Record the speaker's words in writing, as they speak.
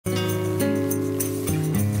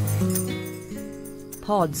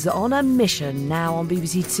Pod's on a mission now on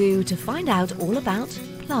BBC2 to find out all about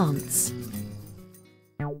plants.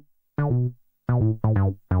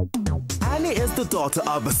 Annie is the daughter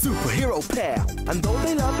of a superhero pair, and though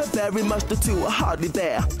they love her very much, the two are hardly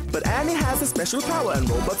there. But Annie has a special power and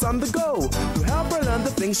robots on the go to help her learn the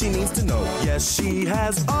things she needs to know. Yes, she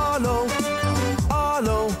has Ollo,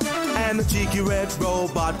 and a cheeky red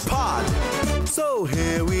robot pod. So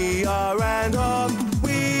here we are and on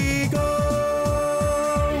we go.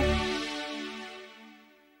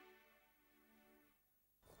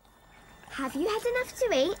 Have you had enough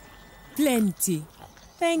to eat? Plenty.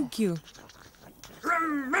 Thank you.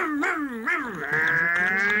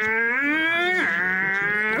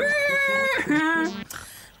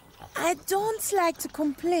 I don't like to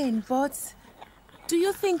complain, but do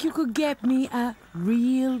you think you could get me a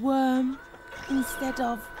real worm instead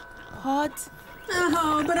of pod?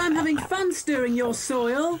 Oh, but I'm having fun stirring your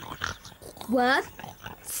soil. Worm?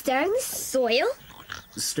 Stirring the soil?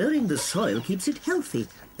 Stirring the soil keeps it healthy.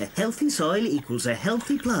 A healthy soil equals a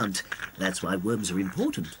healthy plant. That's why worms are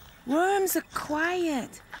important. Worms are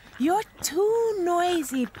quiet. You're too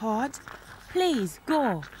noisy, Pod. Please,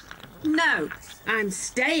 go. No, I'm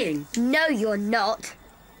staying. No, you're not.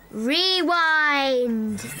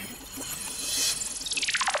 Rewind.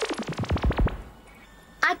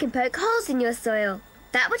 I can poke holes in your soil.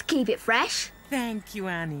 That would keep it fresh. Thank you,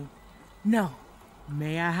 Annie. Now,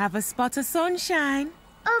 may I have a spot of sunshine?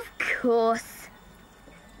 Of course.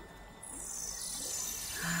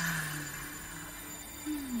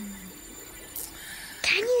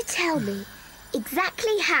 Can you tell me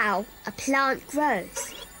exactly how a plant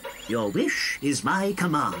grows? Your wish is my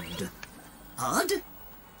command. Pod?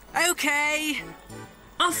 OK.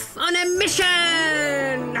 Off on a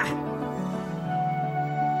mission!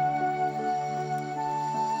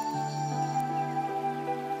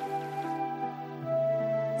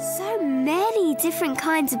 So many different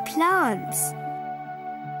kinds of plants.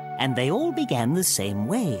 And they all began the same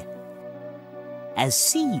way. As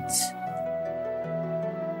seeds.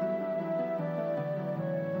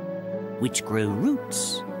 Which grow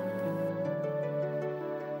roots.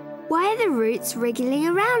 Why are the roots wriggling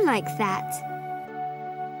around like that?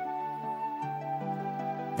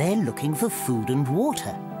 They're looking for food and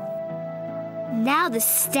water. Now the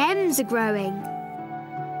stems are growing.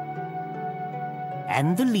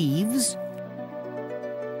 And the leaves.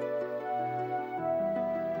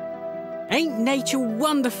 Ain't nature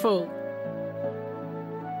wonderful?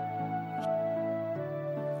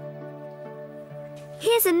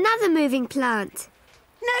 Here's another moving plant.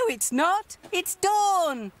 No, it's not. It's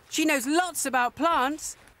Dawn. She knows lots about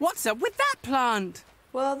plants. What's up with that plant?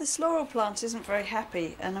 Well, this laurel plant isn't very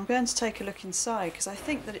happy, and I'm going to take a look inside because I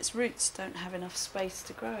think that its roots don't have enough space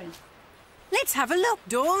to grow in. Let's have a look,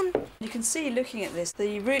 Dawn. You can see, looking at this,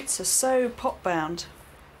 the roots are so pot-bound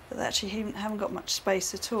that they actually haven't got much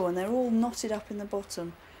space at all, and they're all knotted up in the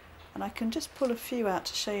bottom. And I can just pull a few out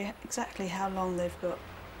to show you exactly how long they've got.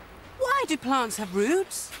 Why do plants have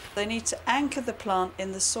roots? They need to anchor the plant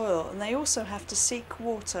in the soil, and they also have to seek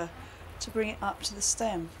water to bring it up to the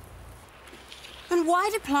stem. And why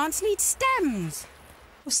do plants need stems?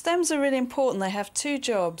 Well, stems are really important. They have two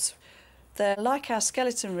jobs. They're like our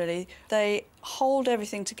skeleton, really. They hold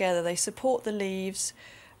everything together. They support the leaves.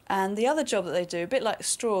 And the other job that they do, a bit like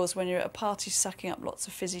straws when you're at a party sucking up lots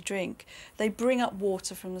of fizzy drink, they bring up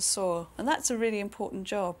water from the soil. And that's a really important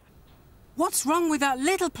job. What's wrong with that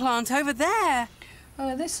little plant over there?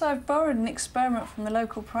 This I've borrowed an experiment from the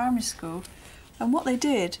local primary school. And what they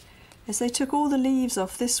did is they took all the leaves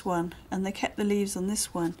off this one and they kept the leaves on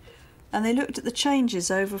this one. And they looked at the changes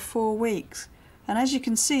over 4 weeks. And as you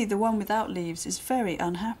can see, the one without leaves is very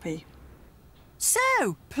unhappy.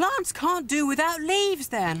 So, plants can't do without leaves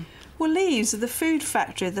then? Well, leaves are the food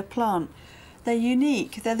factory of the plant. They're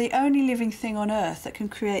unique. They're the only living thing on Earth that can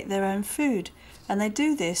create their own food. And they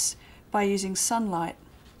do this by using sunlight.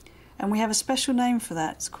 And we have a special name for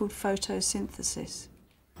that. It's called photosynthesis.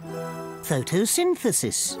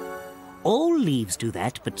 Photosynthesis. All leaves do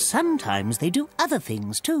that, but sometimes they do other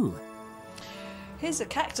things too. Here's a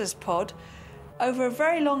cactus pod. Over a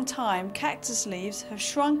very long time, cactus leaves have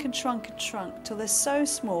shrunk and shrunk and shrunk till they're so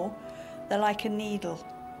small they're like a needle.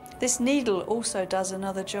 This needle also does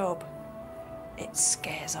another job. It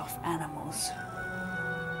scares off animals.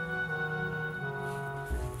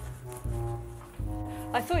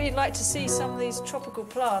 I thought you'd like to see some of these tropical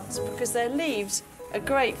plants because their leaves are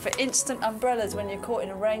great for instant umbrellas when you're caught in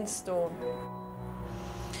a rainstorm.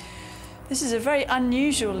 This is a very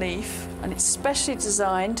unusual leaf, and it's specially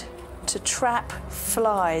designed to trap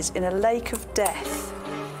flies in a lake of death.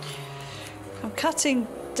 I'm cutting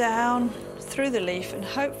down through the leaf and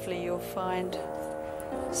hopefully you'll find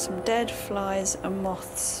some dead flies and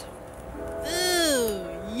moths. Ew,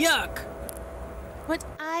 yuck! But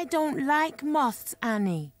I don't like moths,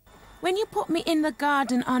 Annie. When you put me in the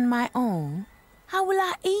garden on my own, how will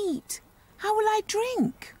I eat? How will I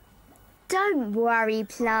drink? Don't worry,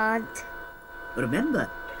 plant. Remember,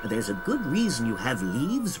 there's a good reason you have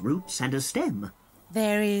leaves, roots and a stem.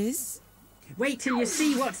 There is. Wait till you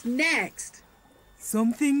see what's next.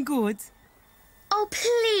 Something good. Oh,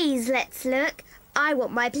 please, let's look. I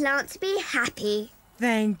want my plant to be happy.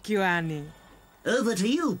 Thank you, Annie. Over to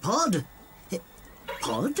you, Pod.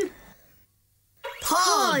 Pod?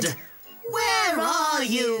 Pod! Where are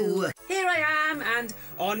you? Here I am and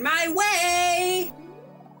on my way.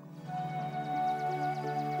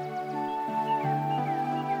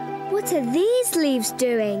 What are these leaves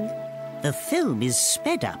doing? The film is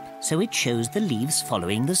sped up so it shows the leaves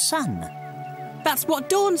following the sun. That's what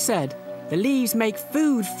Dawn said. The leaves make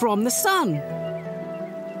food from the sun.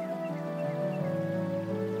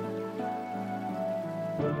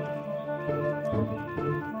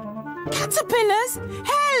 Caterpillars!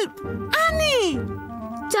 Help! Annie!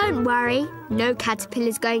 Don't worry, no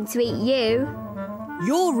caterpillar's going to eat you.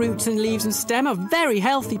 Your roots and leaves and stem are very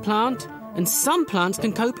healthy, plant. And some plants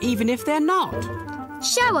can cope even if they're not.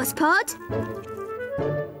 Show us, Pod.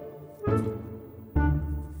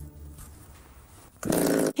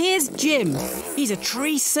 Here's Jim. He's a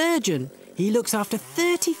tree surgeon. He looks after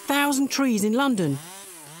 30,000 trees in London.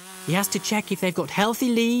 He has to check if they've got healthy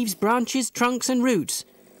leaves, branches, trunks and roots.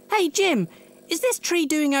 Hey, Jim, is this tree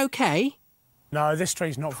doing OK? No, this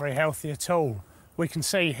tree's not very healthy at all. We can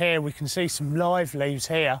see some live leaves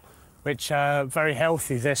here, which are very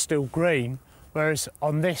healthy. They're still green, whereas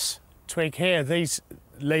on this twig here, these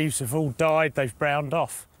leaves have all died, they've browned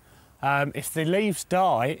off. If the leaves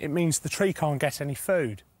die, it means the tree can't get any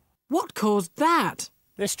food. What caused that?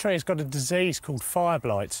 This tree has got a disease called fire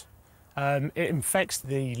blight. It infects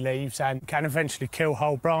the leaves and can eventually kill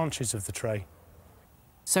whole branches of the tree.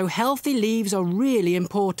 So healthy leaves are really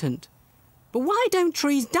important. But why don't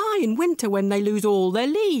trees die in winter when they lose all their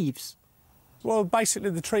leaves? Well,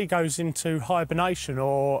 basically the tree goes into hibernation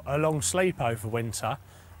or a long sleep over winter,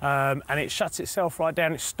 and it shuts itself right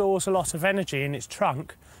down. It stores a lot of energy in its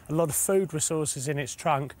trunk, a lot of food resources in its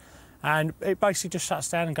trunk, and it basically just shuts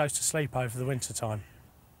down and goes to sleep over the winter time.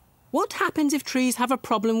 What happens if trees have a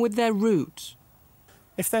problem with their roots?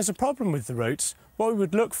 If there's a problem with the roots, what we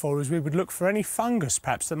would look for is we would look for any fungus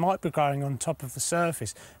perhaps that might be growing on top of the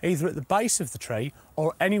surface, either at the base of the tree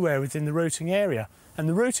or anywhere within the rooting area. And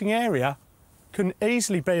the rooting area can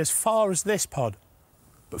easily be as far as this pod,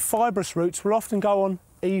 but fibrous roots will often go on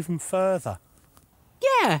even further.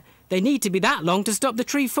 Yeah, they need to be that long to stop the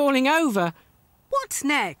tree falling over. What's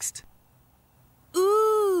next?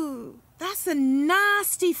 Ooh, that's a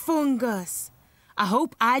nasty fungus. I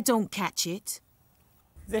hope I don't catch it.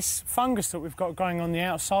 This fungus that we've got going on the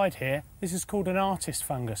outside here, this is called an artist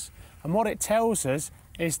fungus. And what it tells us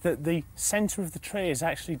is that the centre of the tree is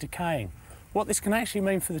actually decaying. What this can actually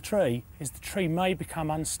mean for the tree is the tree may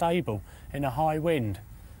become unstable in a high wind.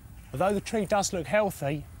 Although the tree does look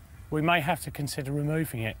healthy, we may have to consider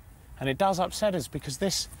removing it. And it does upset us because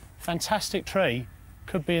this fantastic tree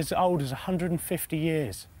could be as old as 150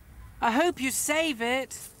 years. I hope you save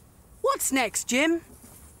it. What's next, Jim?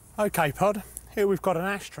 OK, Pod. Here we've got an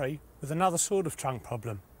ash tree with another sort of trunk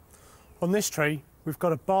problem. On this tree, we've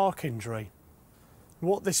got a bark injury.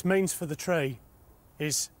 What this means for the tree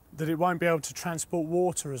is that it won't be able to transport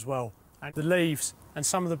water as well, and the leaves and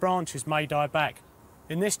some of the branches may die back.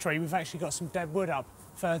 In this tree, we've actually got some dead wood up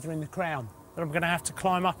further in the crown that I'm going to have to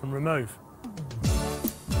climb up and remove.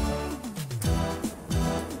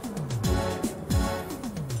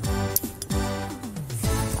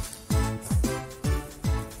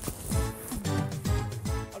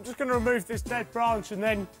 I'm going to remove this dead branch and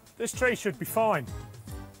then this tree should be fine.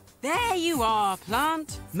 There you are,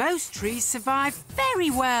 plant. Most trees survive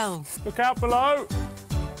very well. Look out below.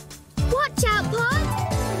 Watch out, Pod!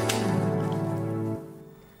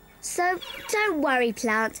 So, don't worry,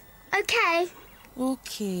 plant. OK?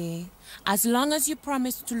 OK, as long as you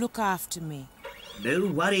promise to look after me. No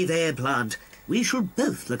worry there, Plant. We shall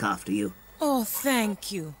both look after you. Oh,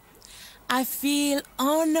 thank you. I feel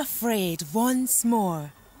unafraid once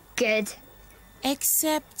more. Good.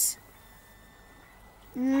 Except...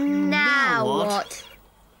 Now what?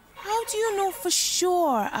 How do you know for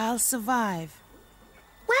sure I'll survive?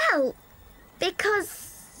 Well, because...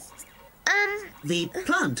 The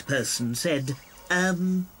plant person said,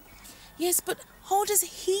 Yes, but how does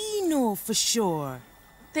he know for sure?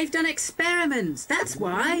 They've done experiments, that's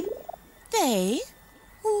why. They?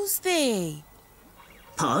 Who's they?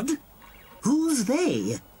 Pod? Who's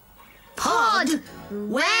they? Pod,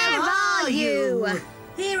 where are you?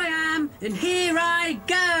 Here I am, and here I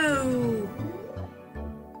go!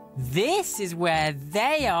 This is where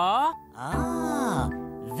they are. Ah,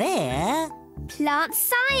 they're... Plant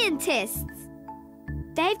scientists.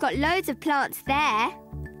 They've got loads of plants there.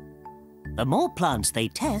 The more plants they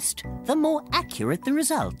test, the more accurate the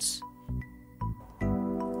results.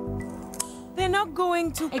 They're not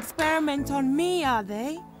going to experiment on me, are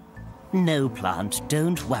they? No, Plant,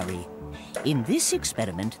 don't worry. In this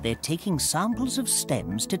experiment, they're taking samples of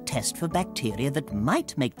stems to test for bacteria that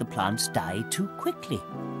might make the plants die too quickly.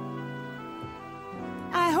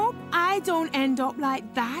 I hope I don't end up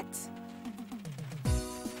like that.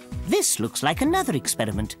 This looks like another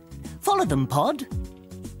experiment. Follow them, Pod.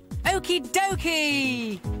 Okie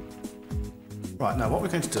dokie! Right, now what we're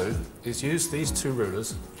going to do is use these two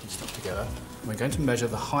rulers stuck together. And we're going to measure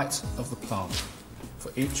the height of the plant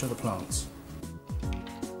for each of the plants.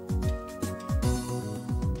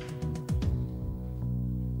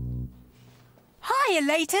 Hiya,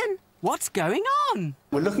 Leighton. What's going on?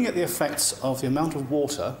 We're looking at the effects of the amount of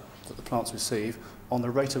water that the plants receive on the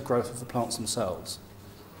rate of growth of the plants themselves.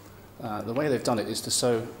 The way they've done it is to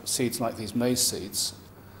sow seeds like these maize seeds,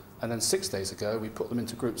 and then 6 days ago we put them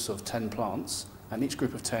into groups of 10 plants, and each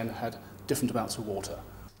group of 10 had different amounts of water.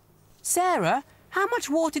 Sarah, how much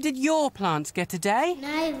water did your plants get today?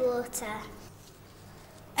 No water.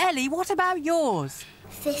 Ellie, what about yours?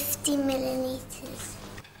 50 millilitres.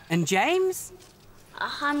 And James?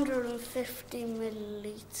 150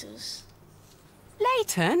 millilitres.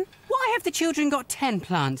 Leighton, why have the children got 10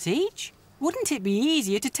 plants each? Wouldn't it be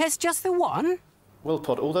easier to test just the one? Well,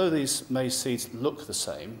 Pod, although these maize seeds look the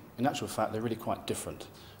same, in actual fact they're really quite different.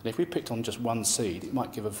 And if we picked on just one seed, it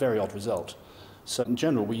might give a very odd result. So in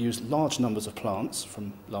general, we use large numbers of plants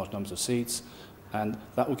from large numbers of seeds, and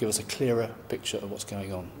that will give us a clearer picture of what's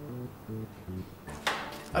going on.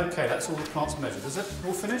 OK, that's all the plants measured, is it?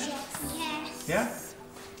 All finished? Yes. Yeah?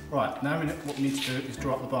 Right, now what we need to do is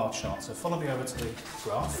draw up the bar chart. So follow me over to the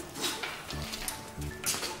graph.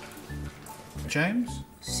 James?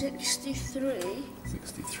 63.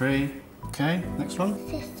 63. OK, next one.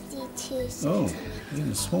 52 Oh,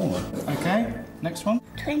 even smaller. OK, next one.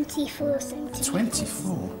 24 centimetres.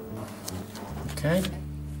 24. OK.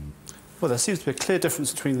 Well, there seems to be a clear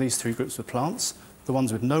difference between these three groups of plants. The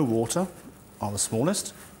ones with no water are the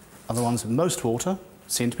smallest, and the ones with most water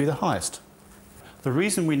seem to be the highest. The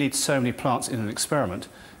reason we need so many plants in an experiment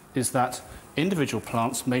is that individual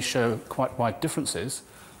plants may show quite wide differences,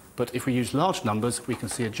 but if we use large numbers, we can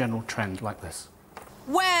see a general trend like this.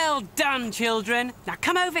 Well done, children. Now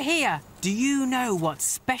come over here. Do you know what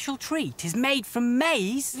special treat is made from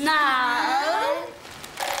maize? No.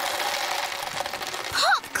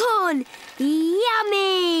 Popcorn!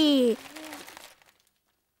 Yummy!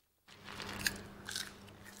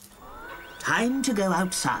 Time to go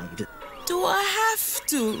outside. Do I have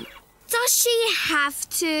to? Does she have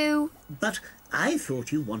to? But I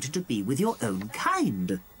thought you wanted to be with your own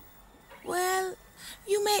kind. Well,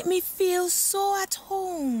 you make me feel so at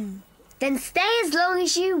home. Then stay as long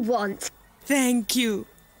as you want. Thank you.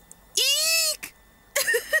 Eek!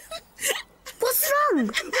 What's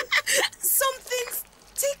wrong? Something's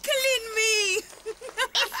tickling me.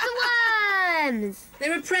 It's the worms.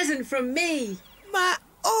 They're a present from me. My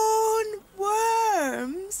own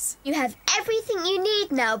worms. You have everything you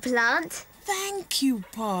need now, plant. Thank you,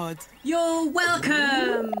 Pod. You're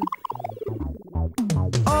welcome.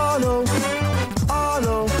 Ollo,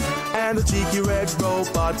 Ollo, and the cheeky red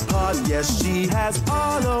robot Pod. Yes, she has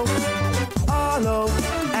Ollo, Ollo,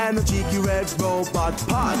 and the cheeky red robot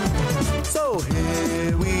Pod. So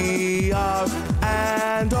here we are,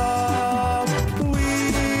 and off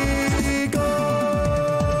we go.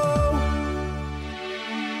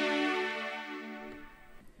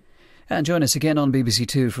 And join us again on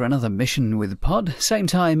BBC2 for another Mission with Pod. Same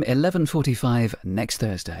time, 11:45 next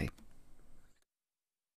Thursday.